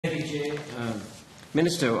Chair.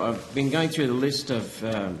 Minister, I've been going through the list of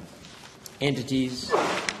entities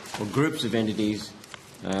or groups of entities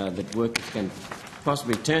that workers can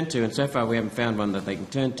possibly turn to, and so far we haven't found one that they can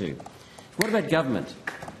turn to. What about government?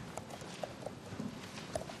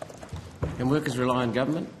 Can workers rely on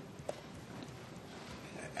government?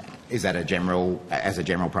 Is that as a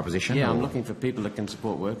general proposition? Yeah, I'm looking for people that can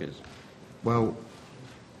support workers. Well,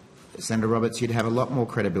 Senator Roberts, you'd have a lot more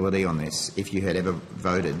credibility on this if you had ever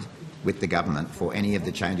voted with the government for any of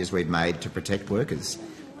the changes we've made to protect workers.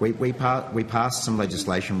 We passed some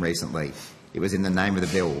legislation recently. It was in the name of the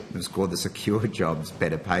bill. It was called the Secure Jobs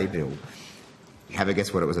Better Pay Bill. Have a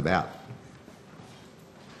guess what it was about?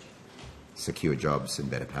 Secure jobs and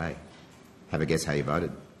better pay. Have a guess how you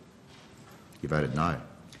voted. You voted no.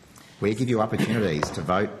 We give you opportunities to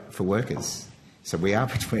vote for workers. So we're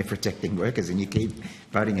protecting workers, and you keep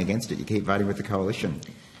voting against it. You keep voting with the coalition.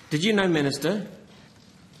 Did you know, Minister,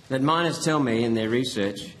 that miners tell me in their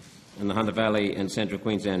research in the Hunter Valley and Central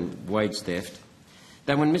Queensland wage theft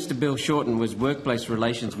that when Mr Bill Shorten was Workplace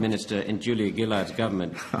Relations Minister in Julia Gillard's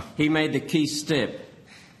government, he made the key step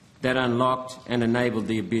that unlocked and enabled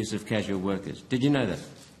the abuse of casual workers. Did you know that?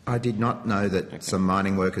 I did not know that some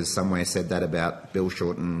mining workers somewhere said that about Bill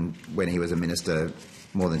Shorten when he was a minister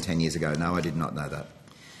more than 10 years ago. No, I did not know that.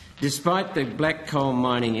 Despite the Black Coal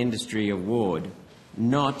Mining Industry Award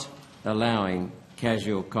not allowing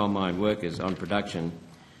casual coal mine workers on production,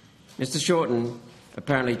 Mr Shorten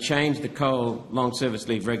apparently changed the coal long service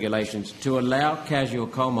leave regulations to allow casual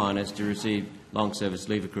coal miners to receive long service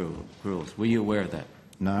leave accruals. Were you aware of that?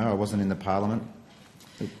 No, I wasn't in the parliament.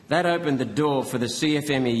 That opened the door for the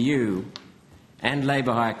CFMEU and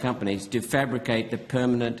labour hire companies to fabricate the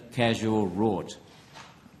permanent casual rort.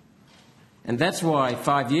 And that's why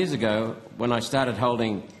 5 years ago, when I started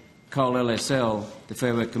holding Coal LSL, the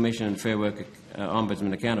Fair Work Commission and Fair Work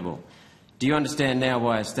Ombudsman accountable, do you understand now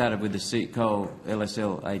why I started with the Coal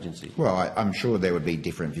LSL agency? Well, I'm sure there would be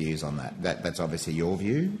different views on that. That's obviously your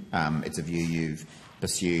view. It's a view you've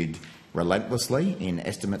pursued relentlessly in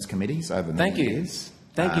estimates committees over many years.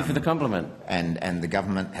 Thank you for the compliment. And the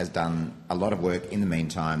government has done a lot of work in the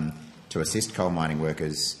meantime to assist coal mining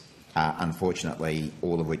workers, unfortunately,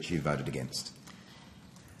 all of which you voted against.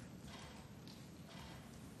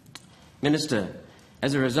 Minister,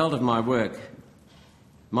 as a result of my work,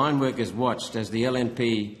 mine workers watched as the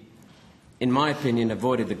LNP, in my opinion,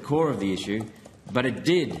 avoided the core of the issue, but it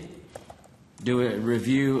did do a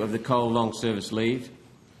review of the coal long service leave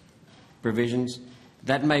provisions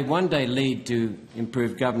that may one day lead to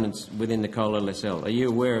improved governance within the Coal LSL. Are you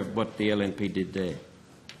aware of what the LNP did there?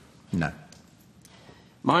 No.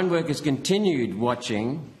 Mine workers continued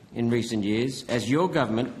watching in recent years as your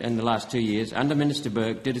government in the last 2 years, under Minister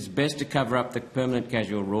Burke, did its best to cover up the permanent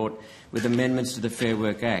casual rort with amendments to the Fair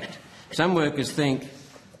Work Act. Some workers think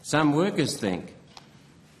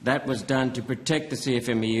that was done to protect the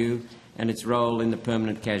CFMEU and its role in the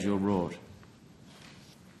permanent casual rort.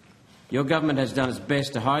 Your government has done its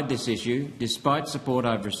best to hide this issue, despite support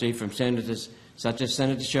I've received from senators such as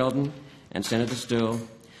Senator Sheldon and Senator Sterle.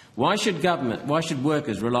 Why should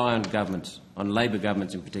workers rely on governments, on Labor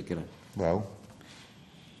governments in particular? Well,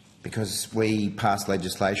 because we passed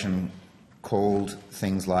legislation called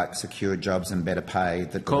things like secure jobs and better pay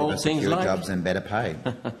that deliver secure jobs and better pay.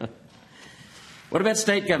 What about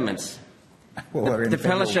state governments? Well, the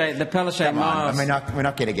Palaszczuk Miles. I mean, we're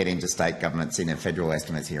not going to get into state governments in a federal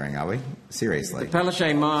estimates hearing, are we? Seriously. The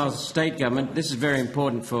Palaszczuk Miles state government. This is very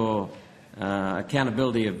important for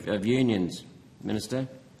accountability of unions, Minister,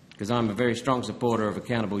 because I'm a very strong supporter of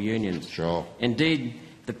accountable unions. Sure. Indeed,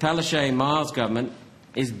 the Palaszczuk Miles government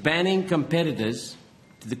is banning competitors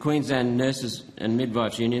to the Queensland Nurses and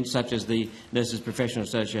Midwives Union, such as the Nurses Professional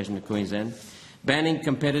Association of Queensland, banning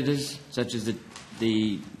competitors such as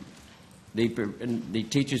the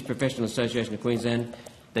Teachers Professional Association of Queensland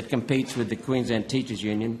that competes with the Queensland Teachers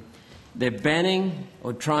Union. They're banning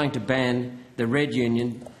or trying to ban the Red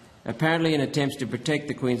Union, apparently in attempts to protect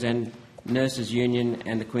the Queensland Nurses Union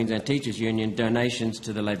and the Queensland Teachers Union donations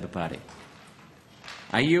to the Labor Party.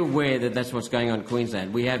 Are you aware that that's what's going on in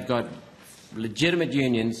Queensland? We have got legitimate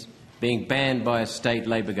unions being banned by a state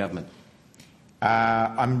Labor government.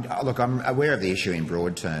 I'm aware of the issue in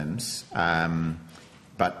broad terms.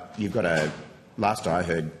 But you've got last I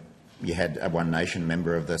heard, you had a One Nation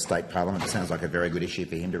member of the state parliament. It sounds like a very good issue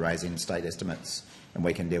for him to raise in state estimates, and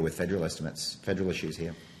we can deal with federal estimates, federal issues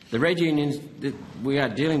here. The Red Unions, we are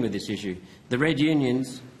dealing with this issue. The Red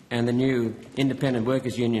Unions and the new Independent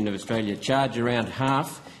Workers Union of Australia charge around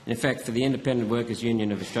half. In fact, for the Independent Workers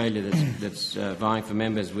Union of Australia that's vying for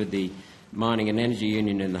members with the Mining and Energy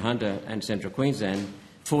Union in the Hunter and Central Queensland,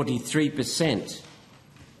 43%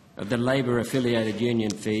 of the Labor-affiliated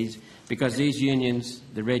union fees because these unions,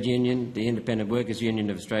 the Red Union, the Independent Workers' Union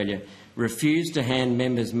of Australia, refuse to hand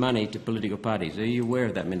members money to political parties. Are you aware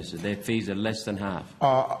of that, Minister? Their fees are less than half.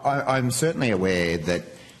 I'm certainly aware that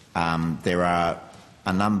there are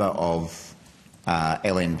a number of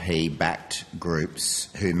LNP-backed groups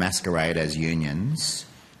who masquerade as unions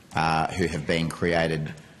who have been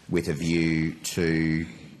created with a view to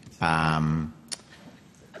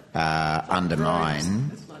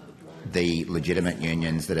undermine the legitimate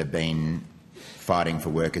unions that have been fighting for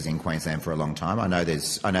workers in Queensland for a long time. I know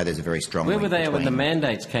there's a very strong. Where were they between, when the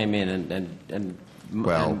mandates came in and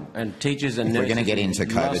teachers and nurses? If we're going to get into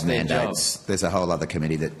COVID mandates, jobs? There's a whole other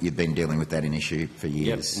committee that you've been dealing with that issue for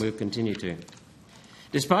years. Yep, we'll continue to.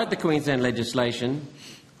 Despite the Queensland legislation,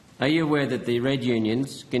 are you aware that the Red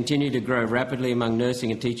Unions continue to grow rapidly among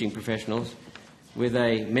nursing and teaching professionals, with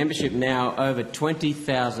a membership now over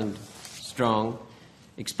 20,000 strong,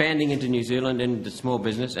 expanding into New Zealand and into small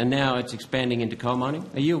business, and now it's expanding into coal mining?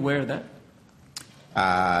 Are you aware of that?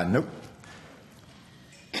 Nope.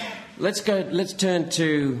 Let's turn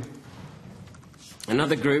to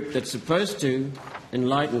another group that's supposed to,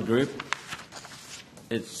 enlightened group.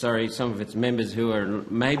 Some of its members who are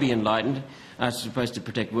maybe enlightened are supposed to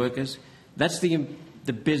protect workers. That's the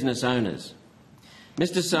business owners.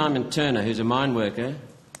 Mr. Simon Turner, who's a mine worker,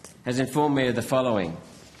 has informed me of the following.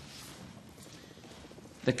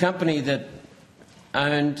 The company that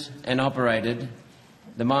owned and operated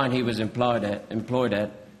the mine he was employed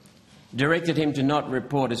at directed him to not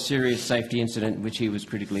report a serious safety incident in which he was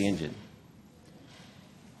critically injured.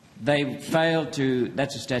 They failed to,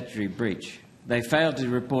 that's a statutory breach. They failed to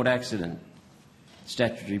report accident,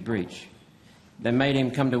 statutory breach. They made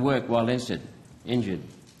him come to work while injured.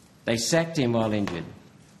 They sacked him while injured.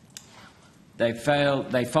 They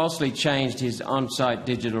falsely changed his on-site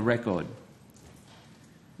digital record.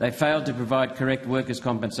 They failed to provide correct workers'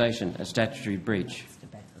 compensation, a statutory breach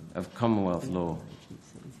of Commonwealth law.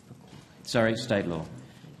 Sorry, state law.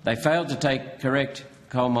 They failed to take correct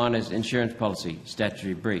coal miners' insurance policy,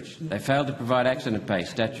 statutory breach. They failed to provide accident pay,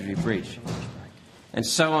 statutory breach. And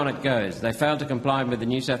so on it goes. They failed to comply with the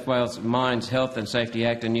New South Wales Mines Health and Safety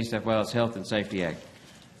Act and New South Wales Health and Safety Act.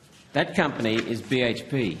 That company is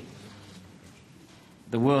BHP,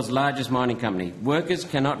 the world's largest mining company. Workers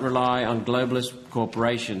cannot rely on globalist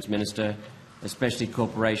corporations, Minister, especially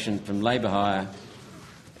corporations from labour hire,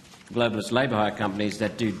 globalist labour hire companies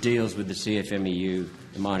that do deals with the CFMEU,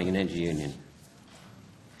 the Mining and Energy Union.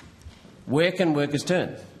 Where can workers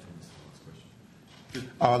turn?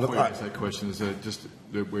 Before you answer that question, is just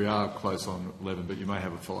that we are close on 11, but you may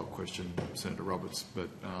have a follow-up question, Senator Roberts. But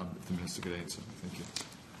if the minister could answer, thank you.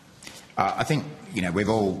 I think we've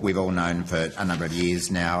all known for a number of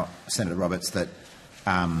years now, Senator Roberts, that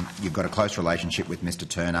you've got a close relationship with Mr.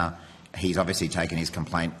 Turner. He's obviously taken his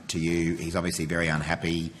complaint to you. He's obviously very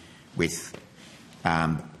unhappy with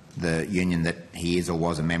the union that he is or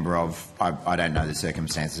was a member of. I don't know the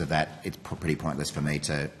circumstances of that. It's pretty pointless for me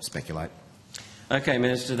to speculate. Okay,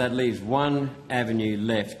 Minister, that leaves one avenue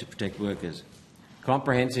left to protect workers.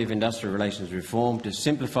 Comprehensive industrial relations reform to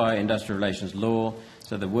simplify industrial relations law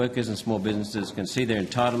so that workers and small businesses can see their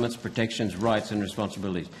entitlements, protections, rights and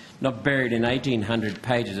responsibilities, not buried in 1,800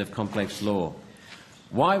 pages of complex law.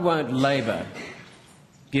 Why won't Labor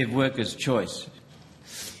give workers choice?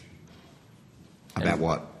 About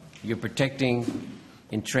what? You're protecting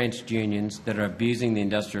entrenched unions that are abusing the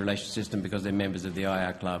industrial relations system because they're members of the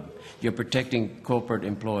IR Club. You're protecting corporate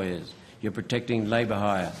employers. You're protecting labour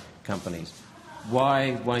hire companies.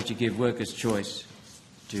 Why won't you give workers choice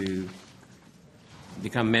to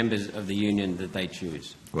become members of the union that they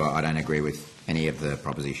choose? Well, I don't agree with any of the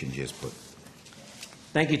propositions you just put.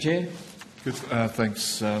 Thank you, Chair. Good. Thanks,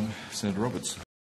 Senator Roberts.